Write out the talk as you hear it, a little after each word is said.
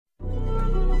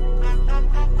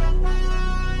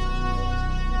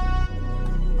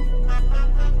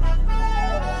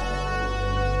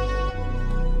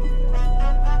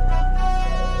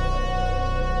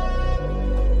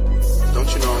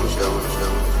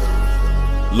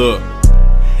Look,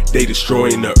 they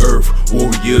destroying the earth,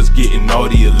 warriors getting all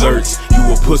the alerts.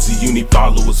 You a pussy, you need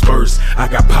followers first. I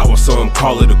got power, so I'm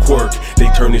call it a quirk. They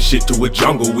turn this shit to a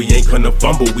jungle, we ain't gonna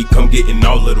fumble. We come getting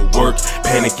all of the work,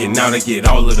 panicking now to get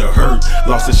all of the hurt.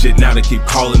 Lost the shit now to keep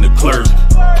calling the clerk.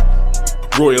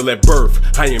 Royal at birth,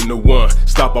 I am the one,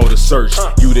 stop all the search.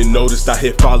 You didn't notice I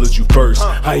hit followed you first.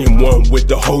 I am one with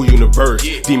the whole universe.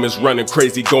 Demons running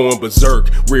crazy, going berserk.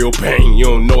 Real pain, you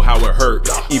don't know how it hurt.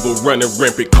 Evil running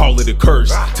rampant, call it a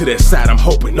curse. To that side, I'm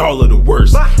hoping all of the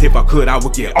worst. If I could, I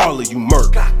would get all of you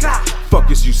murked. Fuck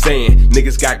is you saying?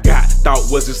 Niggas got, thought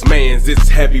was this man's. It's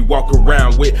heavy, walk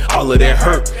around with all of that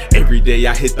hurt. Every day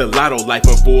I hit the lotto, life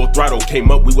on full throttle. Came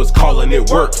up, we was calling it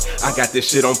work. I got this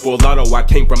shit on full auto, I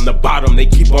came from the bottom. They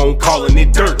keep on calling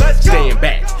it dirt. Staying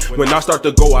back, when I start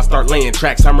to go, I start laying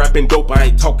tracks. I'm rapping dope, I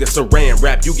ain't talking saran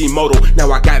rap. Yugi Moto,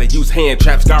 now I gotta use hand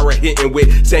traps. Gara hitting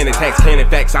with sand attacks, cannon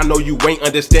facts. I know you ain't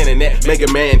understanding that. Mega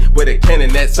Man with a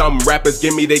cannon that some rappers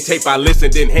give me they tape. I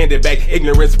listen, then hand it back.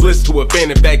 Ignorance bliss to a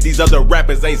fan. In fact, these other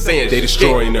rappers ain't saying they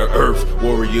destroying the earth,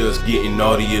 warriors getting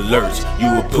all the alerts. You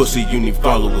a pussy, you need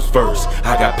followers first.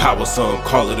 I got power, some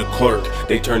call it a clerk.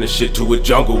 They turn the shit to a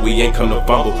jungle, we ain't come to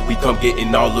fumble. We come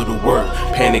getting all of the work,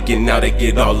 panicking now they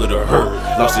get all of the hurt.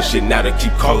 Lost the shit now they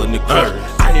keep calling the clerk.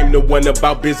 I am the one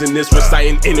about business,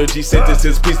 reciting energy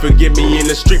sentences. Please forgive me in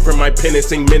the street for my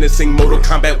penitting, menacing Mortal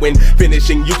Kombat when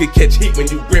finishing. You can catch heat when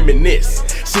you reminisce.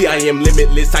 See, I am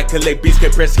limitless, I collect beats,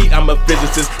 compress heat. I'm a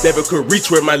physicist, never could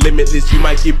reach where my limit is. You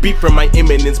might get beat from my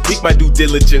imminence, peak my due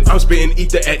diligence. I'm spitting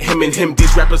ether at him and him.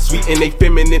 These rappers sweet and they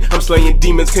feminine. I'm slaying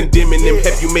demons, condemning them.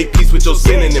 Have you made peace with your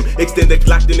synonym? Extend the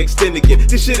clock, then extend again.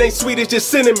 This shit ain't sweet, it's just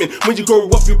cinnamon. When you grow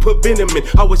up, you put venom in.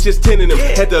 I was just tending them.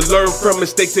 Had to learn from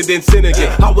mistakes and then sin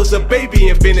again. I was a baby,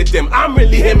 invented them. I'm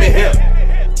really him and him.